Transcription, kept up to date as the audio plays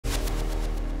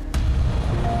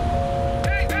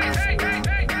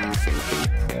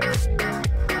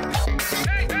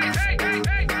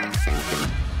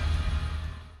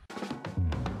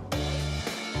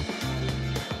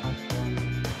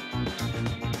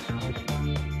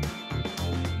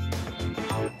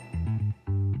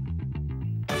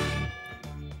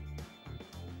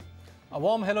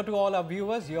warm hello to all our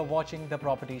viewers. You're watching The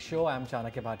Property Show. I'm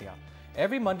Chanakya Bhatia.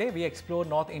 Every Monday, we explore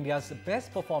North India's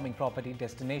best performing property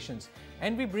destinations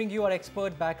and we bring you our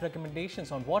expert-backed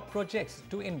recommendations on what projects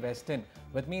to invest in.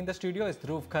 With me in the studio is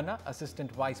Dhruv Khanna,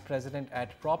 Assistant Vice President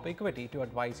at Prop Equity, to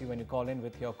advise you when you call in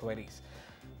with your queries.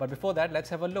 But before that, let's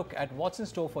have a look at what's in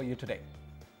store for you today.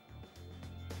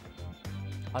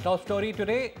 Our top story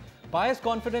today, buyers'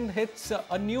 confidence hits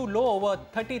a new low. Over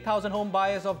 30,000 home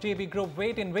buyers of JP Group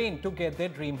wait in vain to get their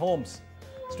dream homes.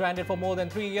 Stranded for more than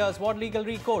 3 years, what legal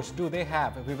recourse do they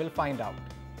have? We will find out.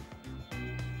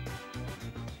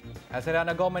 As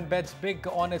Haryana government bets big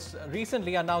on its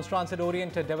recently announced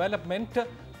transit-oriented development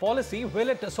policy, will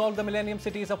it solve the Millennium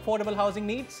City's affordable housing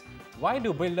needs? Why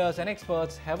do builders and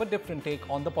experts have a different take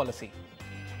on the policy?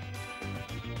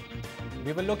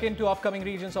 We will look into upcoming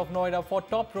regions of Noida for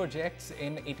top projects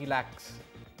in 80 lakhs.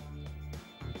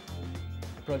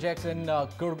 Projects in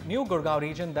new Gurgaon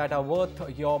region that are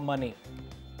worth your money.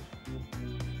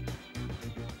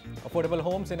 Affordable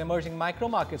homes in emerging micro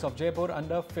markets of Jaipur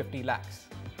under 50 lakhs.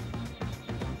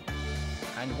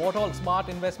 And what all smart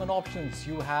investment options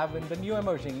you have in the new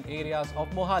emerging areas of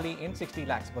Mohali in 60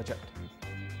 lakhs budget.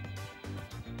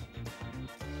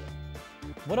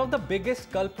 One of the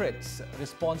biggest culprits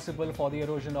responsible for the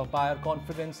erosion of buyer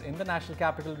confidence in the National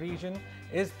Capital Region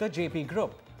is the JP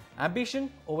Group. Ambition,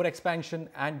 overexpansion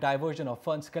and diversion of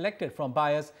funds collected from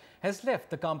buyers has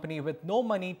left the company with no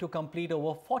money to complete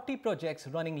over 40 projects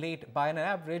running late by an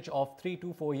average of 3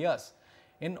 to 4 years.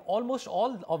 In almost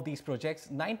all of these projects,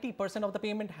 90% of the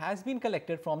payment has been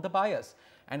collected from the buyers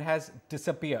and has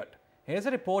disappeared. Here's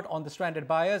a report on the stranded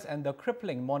buyers and the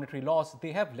crippling monetary loss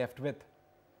they have left with.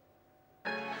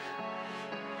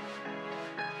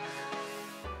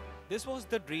 This was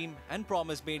the dream and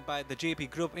promise made by the JP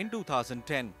Group in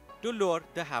 2010 to lure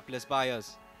the hapless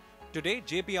buyers. Today,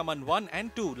 JP Aman 1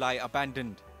 and 2 lie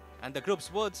abandoned, and the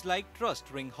group's words like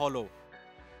trust ring hollow.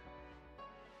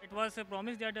 It was a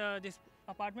promise that this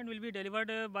apartment will be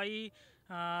delivered by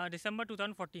December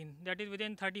 2014, that is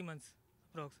within 30 months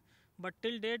approx. But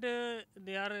till date,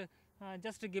 they are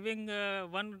just giving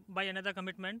one by another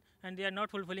commitment and they are not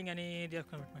fulfilling any their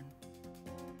commitment.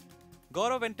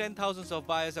 Gaurav and 10,000s of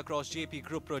buyers across JP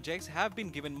Group projects have been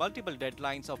given multiple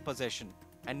deadlines of possession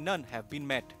and none have been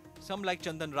met. Some like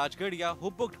Chandan Rajgadia, who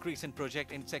booked Crescent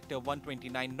project in Sector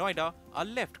 129 Noida, are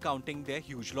left counting their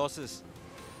huge losses.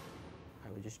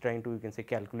 I was just trying to,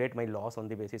 calculate my loss on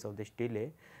the basis of this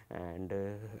delay, and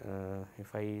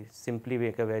if I simply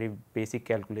make a very basic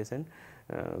calculation,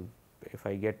 if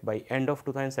I get by end of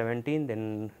 2017,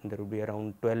 then there will be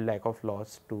around 12 lakh of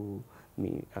loss to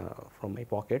me from my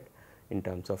pocket in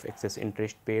terms of excess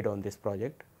interest paid on this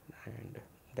project, and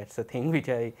that's the thing which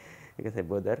I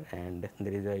bother, and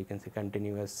there is a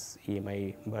continuous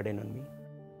EMI burden on me.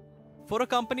 For a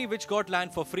company which got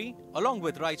land for free along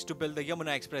with rights to build the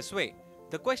Yamuna Expressway,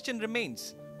 the question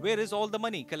remains, where is all the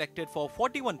money collected for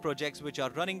 41 projects which are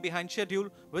running behind schedule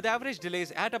with average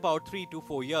delays at about 3 to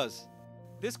 4 years?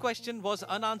 This question was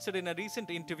unanswered in a recent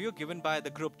interview given by the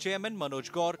group chairman Manoj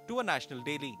Gaur to a national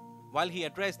daily. While he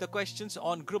addressed the questions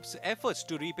on group's efforts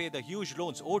to repay the huge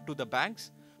loans owed to the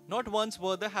banks, not once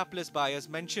were the hapless buyers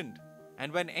mentioned.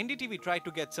 And when NDTV tried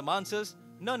to get some answers,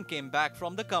 none came back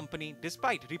from the company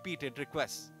despite repeated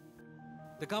requests.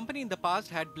 The company in the past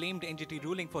had blamed NGT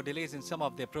ruling for delays in some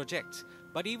of their projects,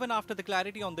 but even after the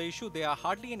clarity on the issue, there are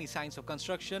hardly any signs of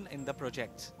construction in the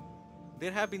projects.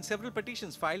 There have been several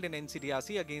petitions filed in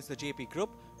NCDRC against the JP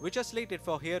Group, which are slated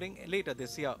for hearing later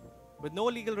this year. With no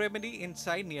legal remedy in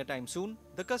sight near time soon,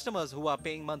 the customers who are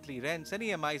paying monthly rents and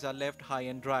EMIs are left high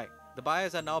and dry. The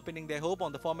buyers are now pinning their hope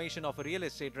on the formation of a real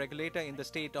estate regulator in the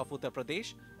state of Uttar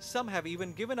Pradesh. Some have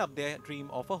even given up their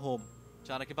dream of a home.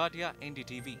 Chanakya Bhatia,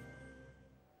 NDTV.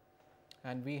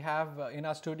 And we have in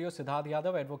our studio Siddharth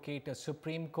Yadav, Advocate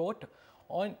Supreme Court.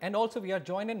 And also we are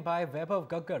joined in by Vaibhav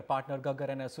Gaggar, partner Gaggar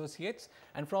and Associates.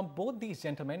 And from both these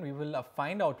gentlemen, we will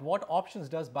find out what options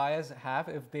does buyers have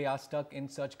if they are stuck in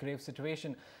such grave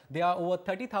situation. There are over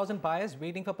 30,000 buyers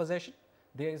waiting for possession.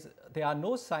 There are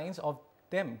no signs of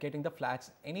them getting the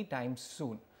flats anytime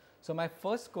soon. So my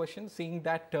first question, seeing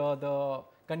that the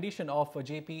condition of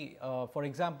JP, for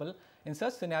example, in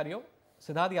such scenario,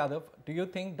 Siddharth Yadav, do you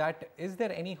think that is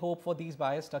there any hope for these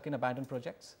buyers stuck in abandoned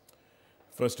projects?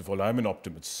 First of all, I'm an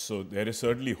optimist, so there is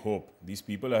certainly hope. These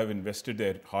people have invested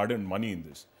their hard-earned money in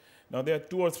this. Now, there are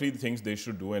 2 or 3 things they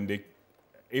should do, and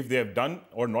if they have done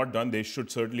or not done, they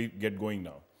should certainly get going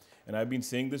now. And I've been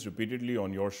saying this repeatedly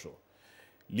on your show.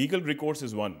 Legal recourse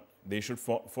is one. They should,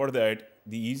 for that,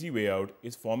 the easy way out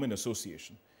is form an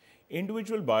association.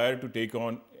 Individual buyer to take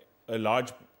on a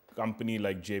large company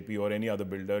like JP or any other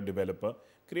builder, developer,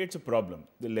 creates a problem.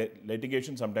 The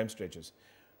litigation sometimes stretches.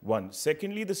 One.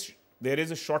 Secondly, there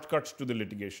is a shortcut to the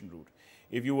litigation route.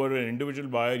 If you were an individual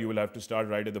buyer, you will have to start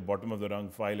right at the bottom of the rung,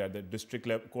 file at the district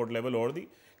court level or the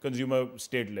consumer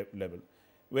state level.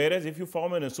 Whereas if you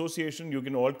form an association, you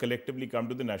can all collectively come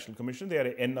to the National Commission. There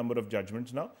are n number of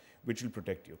judgments now which will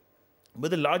protect you.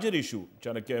 But the larger issue,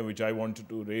 Chanakya, which I wanted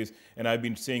to raise, and I've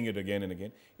been saying it again and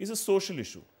again, is a social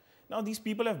issue. Now, these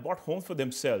people have bought homes for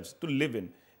themselves to live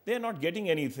in. They are not getting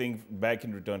anything back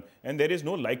in return. And there is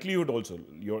no likelihood also.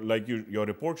 Your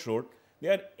report showed,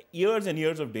 there are years and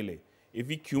years of delay. If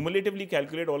we cumulatively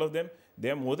calculate all of them,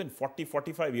 there are more than 40,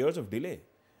 45 years of delay.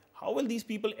 How will these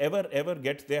people ever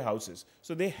get their houses?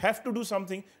 So they have to do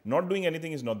something. Not doing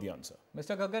anything is not the answer.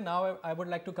 Mr. Gaggar, now I would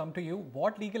like to come to you.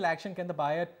 What legal action can the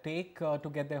buyer take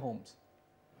to get their homes?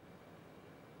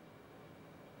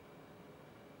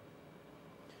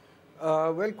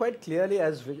 Well, quite clearly,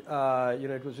 as it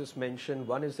was just mentioned,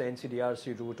 one is the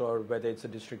NCDRC route, or whether it's a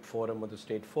district forum or the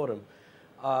state forum.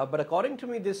 But according to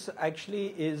me, this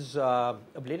actually is a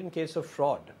blatant case of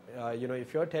fraud.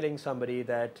 If you're telling somebody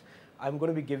that I'm going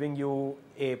to be giving you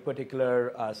a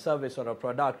particular service or a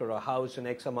product or a house in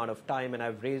X amount of time, and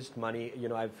I've raised money,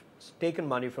 I've taken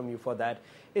money from you for that,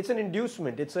 it's an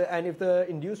inducement. And if the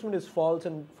inducement is false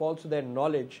and false to their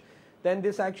knowledge, then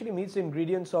this actually meets the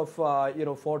ingredients of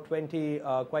 420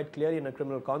 quite clearly in a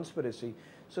criminal conspiracy.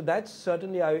 So that's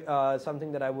certainly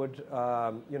something that I would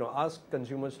ask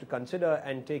consumers to consider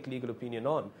and take legal opinion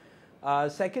on.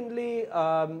 Secondly,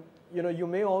 you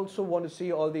may also want to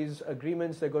see all these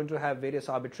agreements. They're going to have various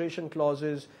arbitration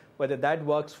clauses, whether that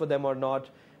works for them or not.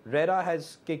 RERA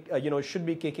has should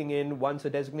be kicking in once a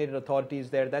designated authority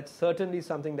is there. That's certainly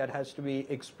something that has to be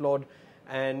explored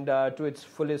and to its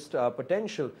fullest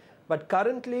potential. But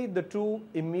currently, the two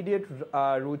immediate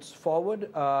routes forward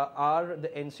are the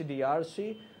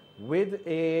NCDRC with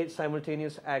a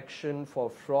simultaneous action for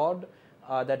fraud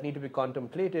that need to be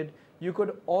contemplated. You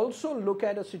could also look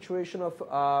at a situation of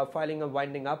filing a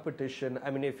winding up petition.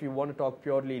 I mean, if you want to talk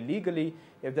purely legally,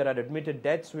 if there are admitted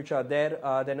debts which are there,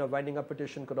 then a winding up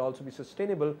petition could also be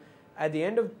sustainable. At the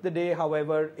end of the day,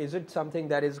 however, is it something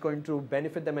that is going to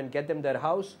benefit them and get them their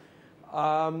house?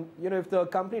 If the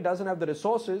company doesn't have the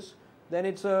resources, then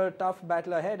it's a tough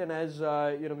battle ahead. And as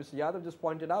Mr. Yadav just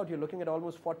pointed out, you're looking at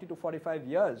almost 40 to 45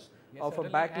 years of a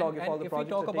backlog if all the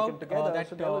projects are taken together. That,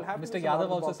 Mr. Yadav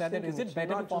also said that is it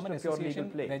better to form an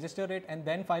association, register it, and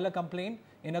then file a complaint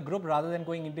in a group rather than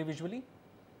going individually?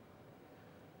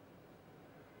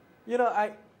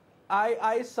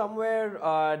 I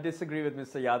somewhere disagree with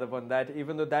Mr. Yadav on that,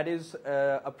 even though that is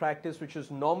a practice which is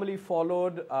normally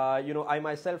followed. I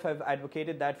myself have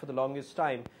advocated that for the longest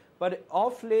time. But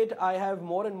of late, I have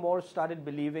more and more started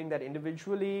believing that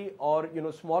individually or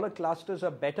smaller clusters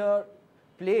are better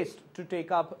placed to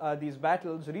take up these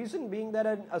battles. Reason being that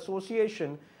an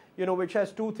association, which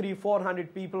has 200, 300,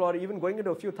 400 people, or even going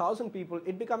into a few thousand people,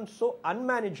 it becomes so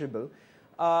unmanageable.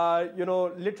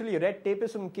 Literally red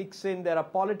tapeism kicks in. There are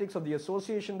politics of the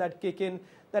association that kick in.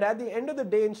 That at the end of the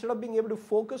day, instead of being able to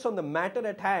focus on the matter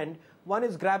at hand, one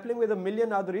is grappling with a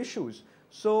million other issues.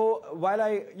 So while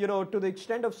I, to the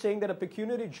extent of saying that a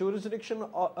pecuniary jurisdiction,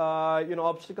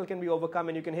 obstacle can be overcome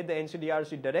and you can hit the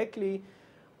NCDRC directly,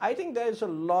 I think there's a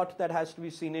lot that has to be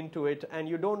seen into it, and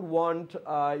you don't want,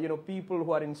 people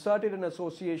who are inserted in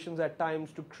associations at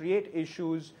times to create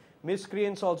issues.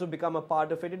 Miscreants also become a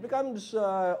part of it. It becomes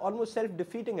almost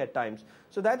self-defeating at times.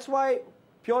 So that's why,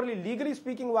 purely legally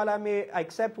speaking, while I may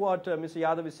accept what Mr.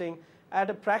 Yadav is saying, at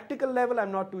a practical level,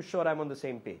 I'm not too sure I'm on the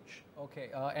same page. Okay.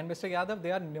 And Mr. Yadav,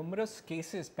 there are numerous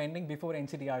cases pending before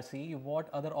NCDRC. What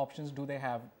other options do they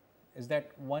have? Is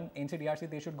that one NCDRC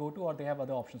they should go to, or they have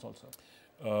other options also?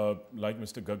 Like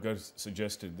Mr. Gaggar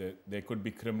suggested, there could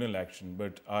be criminal action,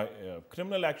 but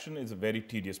criminal action is a very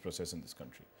tedious process in this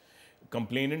country.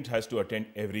 Complainant has to attend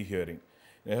every hearing.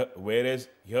 Whereas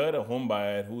here a home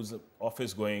buyer who's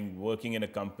office going, working in a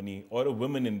company, or a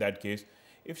woman in that case,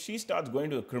 if she starts going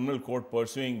to the criminal court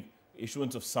pursuing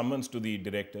issuance of summons to the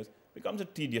directors, becomes a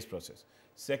tedious process.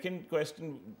 Second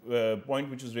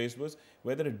point which was raised was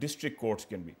whether a district court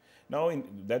can be. Now,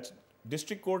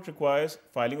 district court requires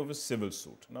filing of a civil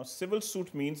suit. Now, civil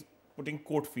suit means putting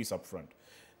court fees up front.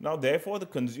 Now, therefore, the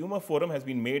consumer forum has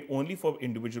been made only for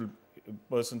individual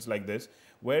persons like this,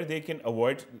 where they can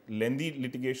avoid lengthy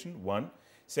litigation, one.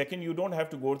 Second, you don't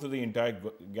have to go through the entire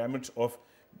gamut of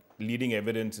leading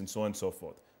evidence and so on and so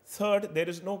forth. Third, there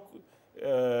is no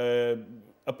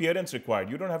appearance required.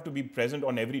 You don't have to be present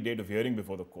on every date of hearing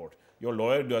before the court. Your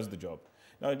lawyer does the job.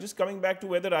 Now, just coming back to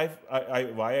whether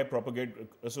why I propagate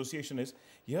association is,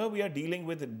 here we are dealing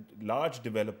with a large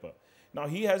developer. Now,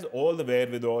 he has all the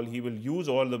wherewithal, he will use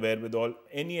all the wherewithal,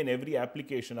 any and every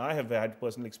application. I have had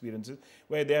personal experiences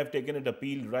where they have taken it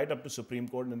appeal right up to Supreme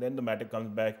Court, and then the matter comes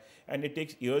back, and it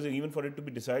takes years even for it to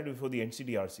be decided before the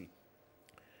NCDRC.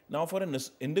 Now, for an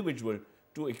individual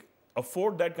to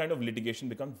afford that kind of litigation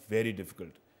becomes very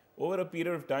difficult. Over a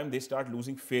period of time, they start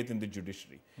losing faith in the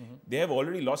judiciary. They have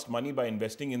already lost money by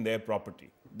investing in their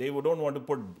property. They don't want to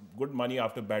put good money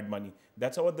after bad money.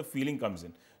 That's how the feeling comes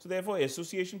in. So therefore,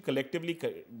 association collectively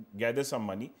gathers some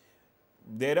money.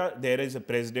 There is a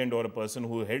president or a person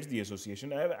who heads the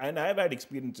association. I have had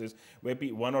experiences where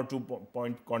 1 or 2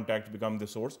 point contacts become the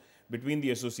source between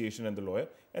the association and the lawyer,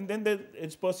 and then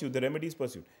it's pursued, the remedy is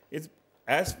pursued.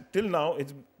 Till now,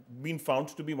 it's been found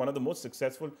to be one of the most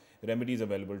successful remedies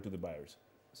available to the buyers.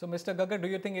 So, Mr. Gaggar, do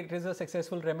you think it is a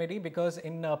successful remedy? Because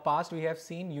in past we have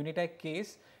seen Unitech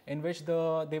case in which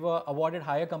they were awarded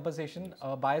higher compensation,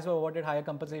 buyers were awarded higher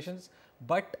compensations,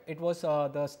 but it was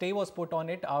the stay was put on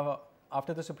it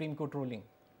after the Supreme Court ruling.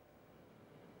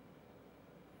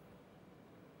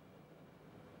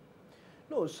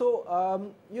 No,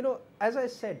 so as I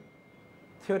said,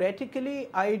 theoretically,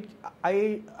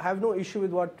 I have no issue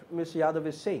with what Ms. Yadav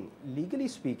is saying. Legally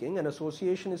speaking, an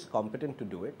association is competent to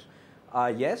do it.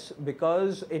 Yes,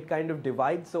 because it kind of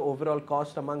divides the overall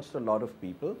cost amongst a lot of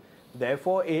people.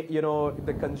 Therefore,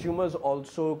 the consumers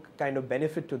also kind of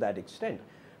benefit to that extent.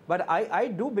 But I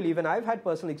do believe, and I've had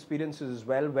personal experiences as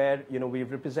well, where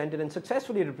we've represented and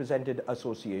successfully represented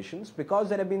associations because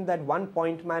there have been that 1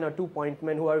 point man or 2 point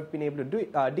men who have been able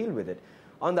to deal with it.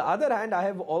 On the other hand, I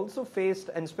have also faced,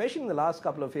 and especially in the last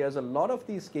couple of years, a lot of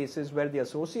these cases where the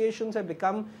associations have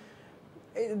become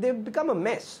a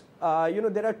mess.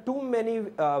 There are too many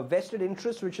vested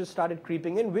interests which have started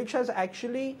creeping in, which has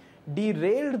actually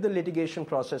derailed the litigation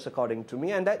process, according to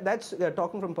me, and that's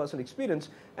talking from personal experience.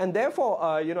 And therefore,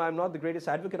 I'm not the greatest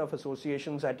advocate of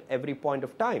associations at every point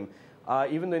of time,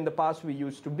 even though in the past we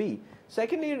used to be.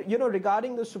 Secondly,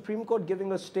 regarding the Supreme Court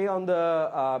giving a stay on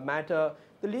the matter,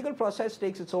 the legal process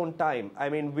takes its own time. I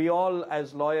mean, we all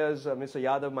as lawyers, Mr.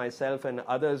 Yadav, myself and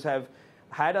others have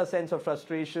had a sense of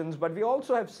frustrations, but we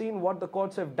also have seen what the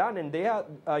courts have done, and they are,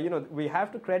 we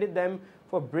have to credit them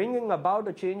for bringing about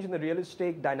a change in the real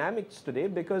estate dynamics today,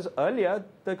 because earlier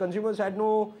the consumers had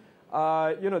no,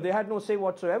 they had no say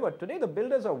whatsoever. Today the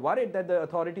builders are worried that the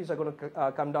authorities are going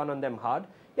to come down on them hard.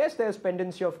 Yes, there's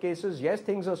pendency of cases. Yes,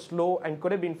 things are slow and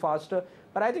could have been faster,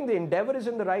 but I think the endeavor is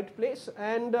in the right place,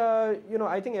 and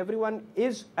I think everyone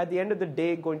is at the end of the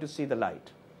day going to see the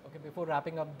light. Okay, before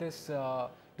wrapping up this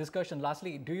discussion,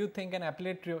 lastly, do you think an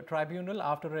appellate tribunal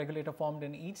after a regulator formed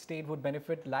in each state would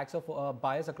benefit lakhs of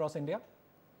buyers across India?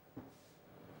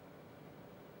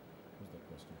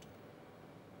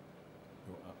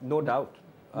 No doubt.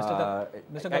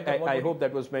 Mr. Gaggar, I hope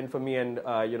that was meant for me, and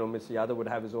Mr. Yadav would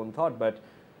have his own thought. But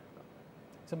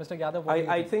so, Mr. Yadav,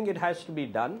 I think it has to be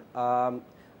done.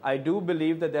 I do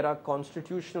believe that there are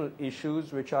constitutional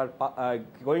issues which are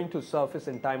going to surface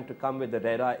in time to come with the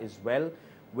RERA as well,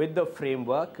 with the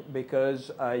framework,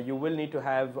 because you will need to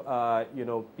have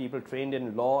people trained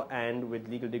in law and with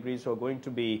legal degrees who are going to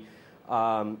be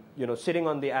sitting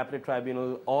on the appellate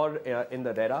tribunal or in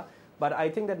the RERA. But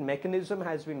I think that mechanism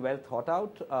has been well thought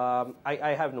out.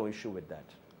 I have no issue with that.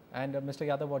 And Mr.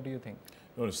 Yadav, what do you think?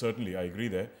 No, certainly, I agree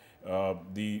there.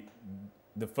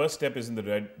 The first step is in the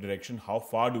right direction. How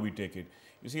far do we take it?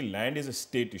 You see, land is a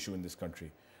state issue in this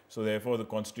country. So therefore, the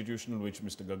constitutional, which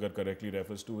Mr. Gaggar correctly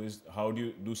refers to, is how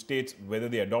do states, whether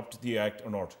they adopt the act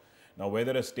or not. Now,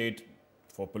 whether a state,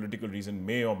 for political reason,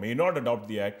 may or may not adopt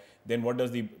the act, then what does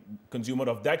the consumer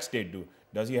of that state do?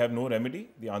 Does he have no remedy?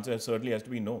 The answer certainly has to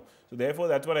be no. So therefore,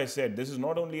 that's what I said. This is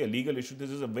not only a legal issue, this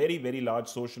is a very, very large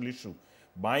social issue.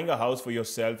 Buying a house for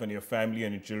yourself and your family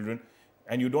and your children,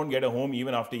 and you don't get a home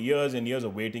even after years and years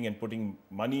of waiting and putting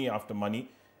money after money,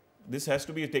 this has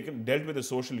to be dealt with a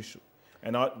social issue.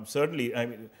 And certainly, I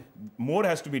mean, more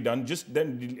has to be done just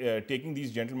than taking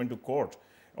these gentlemen to court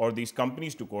or these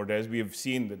companies to court, as we have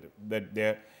seen that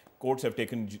their courts have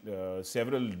taken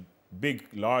several big,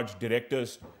 large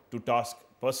directors to task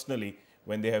personally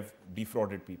when they have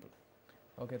defrauded people.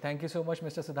 Okay, thank you so much,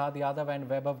 Mr. Siddharth Yadav and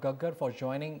Vaibhav Gaggar,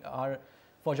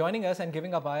 for joining us and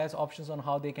giving our buyers options on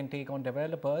how they can take on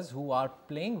developers who are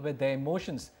playing with their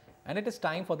emotions. And it is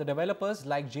time for the developers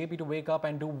like JP to wake up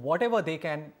and do whatever they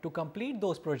can to complete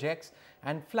those projects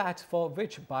and flats for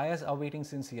which buyers are waiting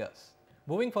since years.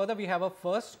 Moving further, we have a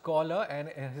first caller, and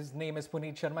his name is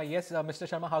Puneet Sharma. Yes, Mr.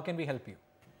 Sharma, how can we help you?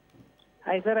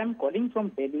 Hi, sir. I'm calling from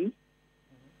Delhi.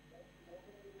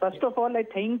 First of all, I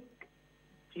think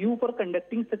you for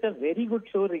conducting such a very good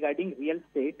show regarding real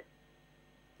estate.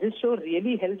 This show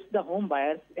really helps the home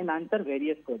buyers and answer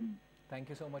various queries. Thank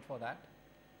you so much for that.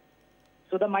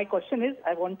 So my question is,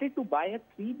 I wanted to buy a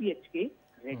 3 BHK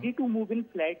ready to move in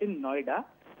flat in Noida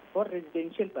for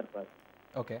residential purpose.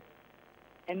 Okay.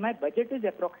 And my budget is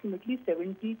approximately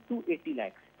 70 to 80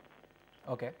 lakhs.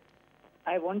 Okay.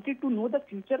 I wanted to know the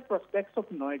future prospects of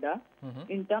Noida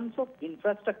in terms of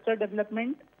infrastructure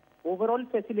development, overall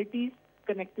facilities,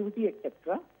 connectivity,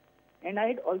 etc. And I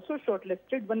had also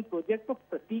shortlisted one project of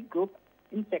Pratik Group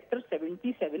in Sector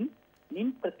 77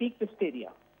 named Pratik Wisteria.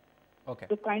 Okay.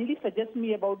 So kindly suggest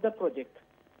me about the project.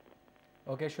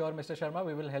 Okay, sure, Mr. Sharma,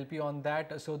 we will help you on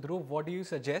that. So, Dhruv, what do you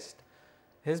suggest?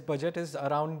 His budget is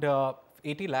around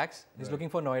 80 lakhs. He's looking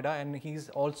for Noida, and he's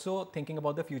also thinking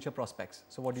about the future prospects.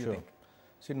 So, what do you think?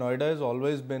 See, Noida has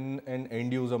always been an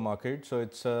end user market, so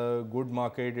it's a good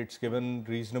market. It's given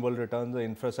reasonable returns. The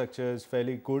infrastructure is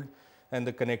fairly good, and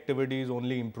the connectivity is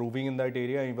only improving in that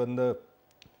area. Even the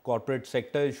corporate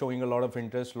sector is showing a lot of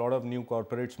interest, a lot of new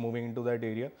corporates moving into that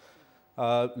area.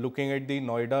 Looking at the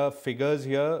Noida figures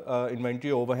here,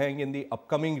 inventory overhang in the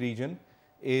upcoming region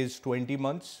is 20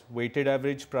 months. Weighted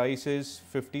average price is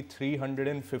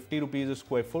 5,350 rupees a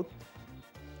square foot.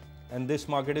 And this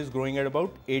market is growing at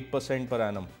about 8% per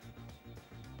annum.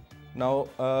 Now,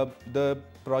 the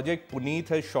project Puneet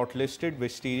has shortlisted,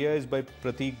 Wisteria, is by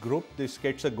Pratik Group. This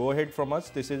gets a go-ahead from us.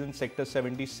 This is in Sector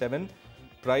 77.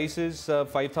 Price is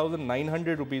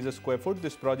 5,900 rupees a square foot.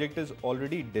 This project is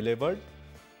already delivered.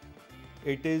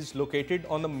 It is located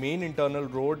on the main internal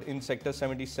road in Sector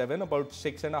 77, about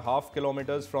 6.5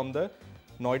 kilometers from the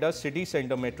Noida city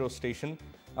center metro station.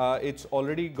 It's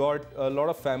already got a lot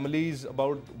of families,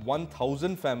 about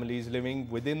 1,000 families living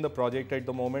within the project at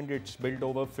the moment. It's built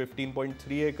over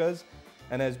 15.3 acres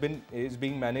and is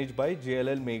being managed by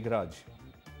JLL Meghraj.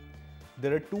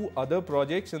 There are two other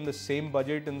projects in the same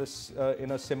budget in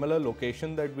a similar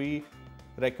location that we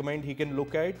recommend he can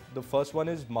look at. The first one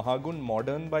is Mahagun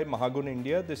Modern by Mahagun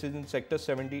India. This is in Sector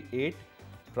 78.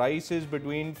 Price is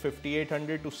between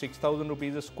 5,800 to 6,000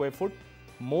 rupees a square foot.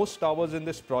 Most towers in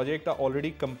this project are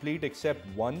already complete except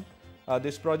one.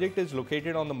 This project is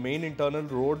located on the main internal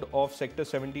road of Sector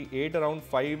 78, around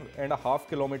 5.5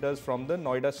 kilometers from the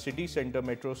Noida city center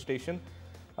metro station.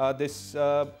 This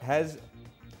has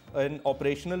an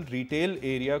operational retail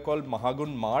area called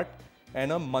Mahagun Mart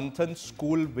and a Manthan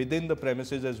school within the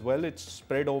premises as well. It's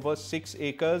spread over 6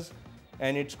 acres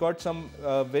and it's got some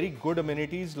very good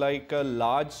amenities like a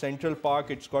large central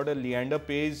park. It's got a Leander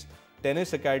Pace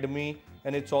tennis academy,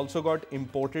 and it's also got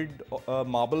imported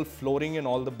marble flooring in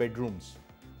all the bedrooms.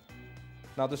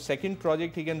 Now, the second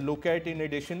project he can look at in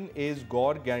addition is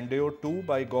Gaur Gandeo 2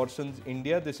 by Gorsons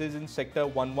India. This is in Sector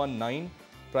 119.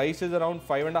 Price is around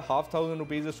 5,500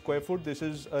 rupees a square foot. This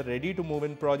is a ready to move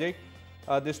in project.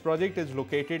 This project is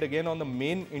located again on the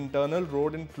main internal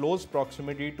road in close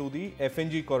proximity to the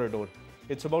FNG corridor.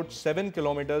 It's about 7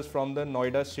 kilometers from the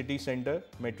Noida city center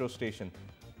metro station.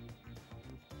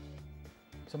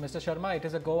 So, Mr. Sharma, it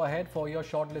is a go-ahead for your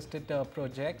shortlisted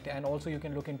project, and also you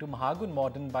can look into Mahagun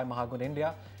Modern by Mahagun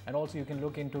India, and also you can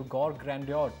look into Gaur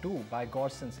Grandeur 2 by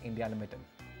Gorsons India Limited.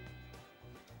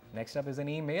 Next up is an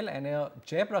email, and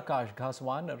Jaiprakash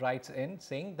Ghaswan writes in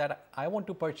saying that I want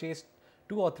to purchase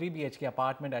 2 or 3 BHK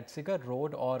apartment at Sikar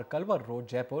Road or Kalwar Road,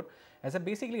 Jaipur, as it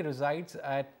basically resides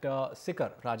at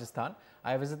Sikar, Rajasthan.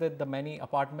 I visited the many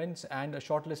apartments and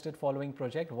shortlisted following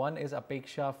project. One is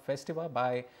Apeksha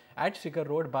Festiva at Sikar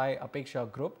Road by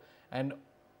Apeksha Group, and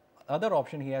other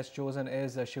option he has chosen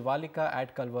is Shivalika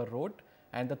at Kalwar Road,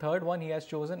 and the third one he has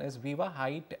chosen is Viva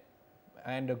Height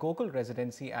and Gokul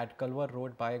Residency at Kalwar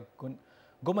Road by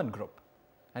Guman Group,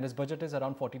 and his budget is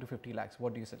around 40 to 50 lakhs.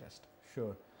 What do you suggest?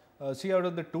 Sure. See, out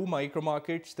of the 2 micro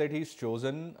markets that he's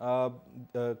chosen,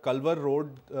 Kalwar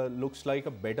Road looks like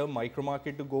a better micro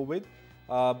market to go with,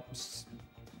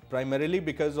 primarily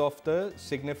because of the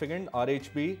significant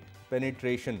RHB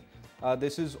penetration.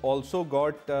 This has also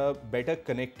got better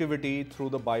connectivity through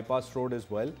the bypass road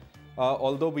as well.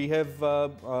 Although we have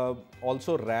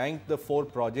also ranked the 4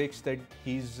 projects that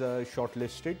he's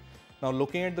shortlisted. Now,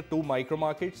 looking at the 2 micro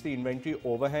markets, the inventory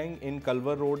overhang in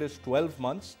Kalwar Road is 12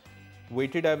 months.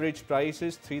 Weighted average price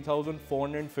is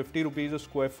 3,450 rupees a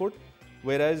square foot,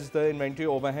 whereas the inventory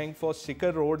overhang for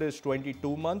Sikar Road is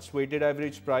 22 months. Weighted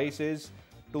average price is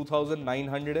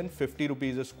 2,950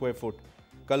 rupees a square foot.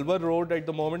 Kalwar Road at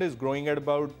the moment is growing at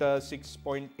about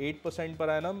 6.8% per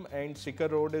annum, and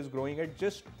Sikar Road is growing at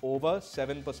just over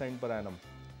 7% per annum.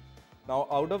 Now,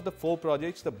 out of the 4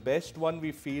 projects, the best one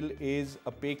we feel is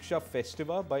Apeksha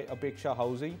Festiva by Apeksha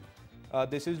Housing.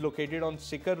 This is located on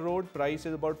Sikar Road. Price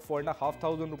is about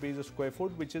 4,500 rupees a square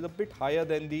foot, which is a bit higher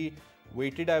than the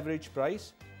weighted average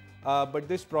price. But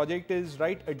this project is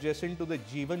right adjacent to the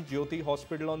Jeevan Jyoti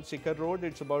Hospital on Sikar Road.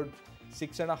 It's about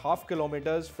 6.5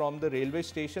 kilometers from the railway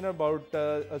station, about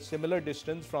a similar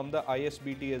distance from the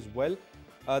ISBT as well.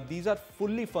 These are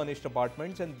fully furnished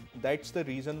apartments, and that's the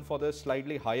reason for the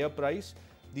slightly higher price.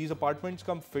 These apartments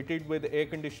come fitted with air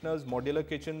conditioners, modular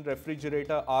kitchen,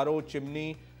 refrigerator, RO,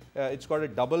 chimney. It's got a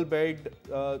double bed,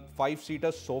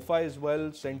 5-seater sofa as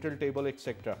well, central table,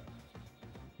 etc.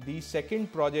 The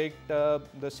second project,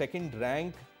 the second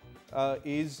rank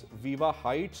is Viva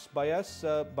Heights by us,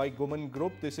 by Guman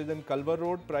Group. This is in Kalvar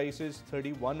Road. Price is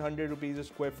 3,100 rupees a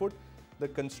square foot. The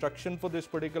construction for this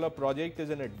particular project is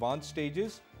in advanced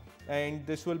stages, and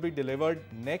this will be delivered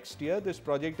next year. This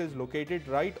project is located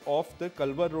right off the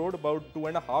Kalvar Road, about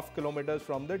 2.5 kilometers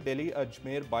from the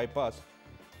Delhi-Ajmer bypass.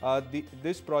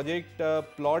 This project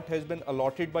plot has been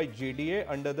allotted by JDA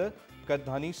under the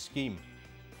Kardhani scheme.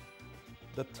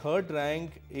 The third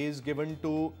rank is given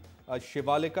to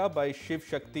Shivalika by Shiv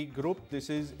Shakti Group. This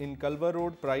is in Kalvar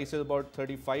Road. Price is about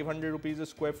 3,500 rupees a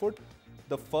square foot.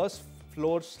 The first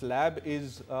floor slab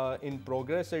is in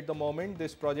progress at the moment.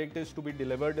 This project is to be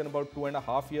delivered in about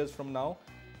 2.5 years from now.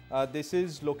 This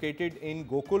is located in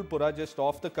Gokulpura, just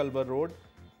off the Kalvar Road,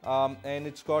 and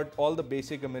it's got all the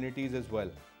basic amenities as well.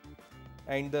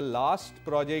 And the last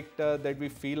project that we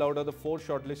feel out of the 4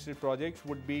 shortlisted projects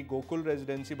would be Gokul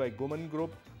Residency by Guman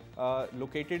Group,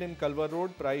 located in Kalvar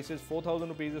Road. Price is 4,000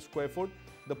 rupees a square foot.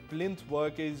 The plinth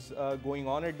work is going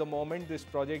on at the moment. This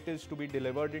project is to be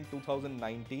delivered in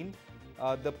 2019.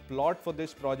 The plot for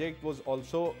this project was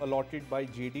also allotted by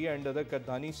JD under the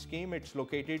Kardhani scheme. It's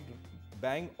located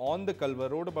bang on the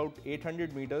Kalvar Road, about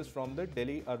 800 meters from the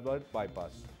Delhi-Arwad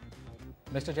bypass.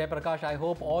 Mr. Jaiprakash, I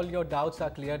hope all your doubts are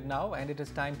cleared now, and it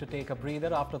is time to take a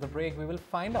breather. After the break, we will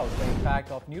find out the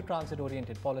impact of new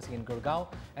transit-oriented policy in Gurgaon,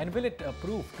 and will it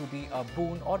prove to be a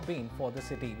boon or bane for the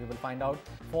city? We will find out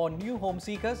for new home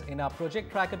seekers in our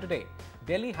project tracker today.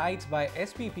 Delhi Heights by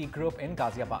SPP Group in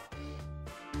Ghaziabad.